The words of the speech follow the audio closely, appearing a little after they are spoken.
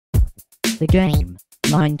The game,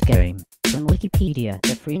 mind game, from Wikipedia,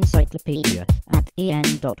 the free encyclopedia, at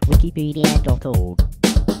en.wikipedia.org.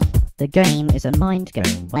 The game is a mind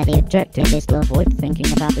game where the objective is to avoid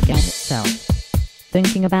thinking about the game itself.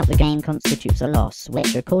 Thinking about the game constitutes a loss,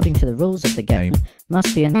 which, according to the rules of the game,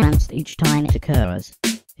 must be announced each time it occurs.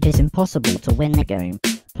 It is impossible to win the game.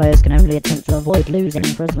 Players can only attempt to avoid losing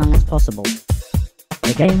for as long as possible.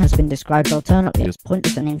 The game has been described alternately as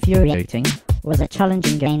pointless and infuriating, or as a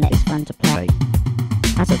challenging game that is fun to play.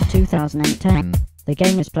 As of 2010, the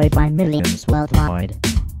game is played by millions worldwide.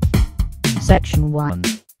 Section 1.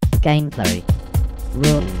 Gameplay.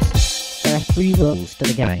 Rules. There are 3 rules to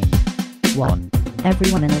the game. 1.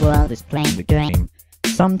 Everyone in the world is playing the game.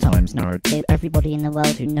 Sometimes narrative, everybody in the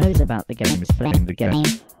world who knows about the game is playing the game,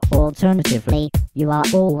 or alternatively, you are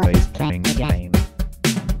always playing the game.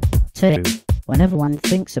 2. Whenever one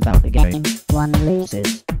thinks about the game, one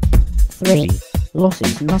loses. 3.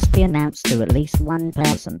 Losses must be announced to at least one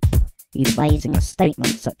person, either by using a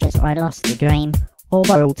statement such as "I lost the game," or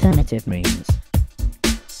by alternative means.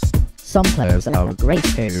 Some players allow a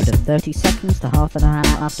grace period of 30 seconds to half an hour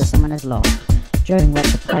after someone has lost, during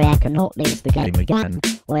which the player cannot lose the game again,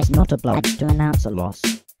 or is not obliged to announce a loss.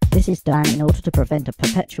 This is done in order to prevent a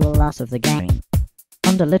perpetual loss of the game.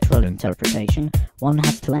 Under literal interpretation, one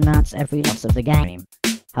has to announce every loss of the game.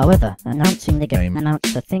 However, announcing the game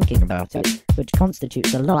amounts to thinking about it, which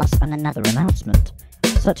constitutes a loss and another announcement.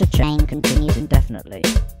 Such a chain continues indefinitely.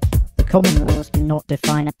 The common rules do not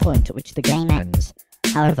define a point at which the game ends.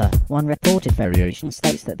 However, one reported variation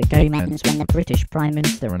states that the game ends when the British Prime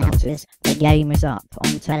Minister announces the game is up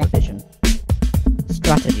on television.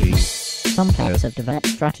 Strategies. Some players have developed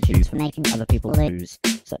strategies for making other people lose,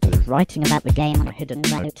 such as writing about the game on a hidden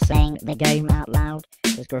note, saying the game out loud,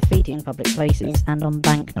 as graffiti in public places and on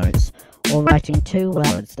banknotes, or writing 2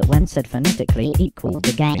 words that when said phonetically equal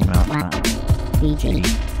the game out loud, e.g.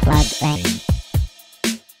 flag aim.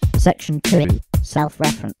 Section 2.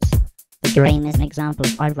 Self-reference. The game is an example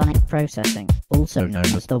of ironic processing, also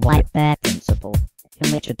known as the white bear principle, in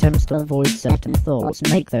which attempts to avoid certain thoughts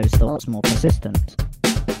make those thoughts more persistent.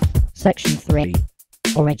 Section 3.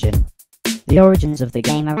 Origin. The origins of the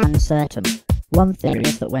game are uncertain. One theory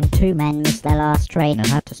is that when 2 men missed their last train and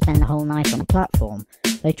had to spend the whole night on a platform,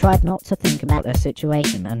 they tried not to think about their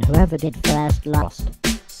situation, and whoever did first lost.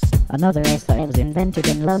 Another is that it was invented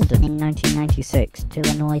in London in 1996 to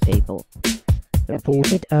annoy people. The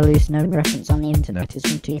reported earliest known reference on the internet is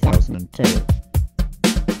from 2002.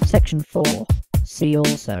 Section 4. See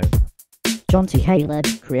also. John T. Hayward,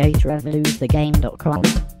 creator of LoseTheGame.com.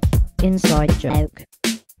 Inside joke.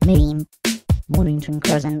 Meme. Mornington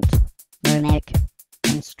Crescent. Mimic.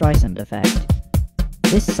 And Streisand effect.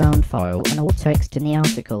 This sound file and all text in the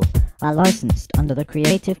article are licensed under the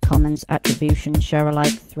Creative Commons Attribution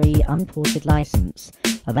Share-alike 3 Unported license,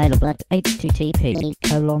 available at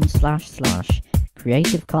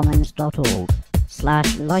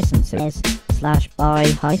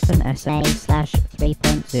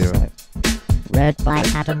http://creativecommons.org/licenses/by-sa/3.0. Read by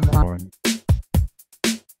Adam Warren.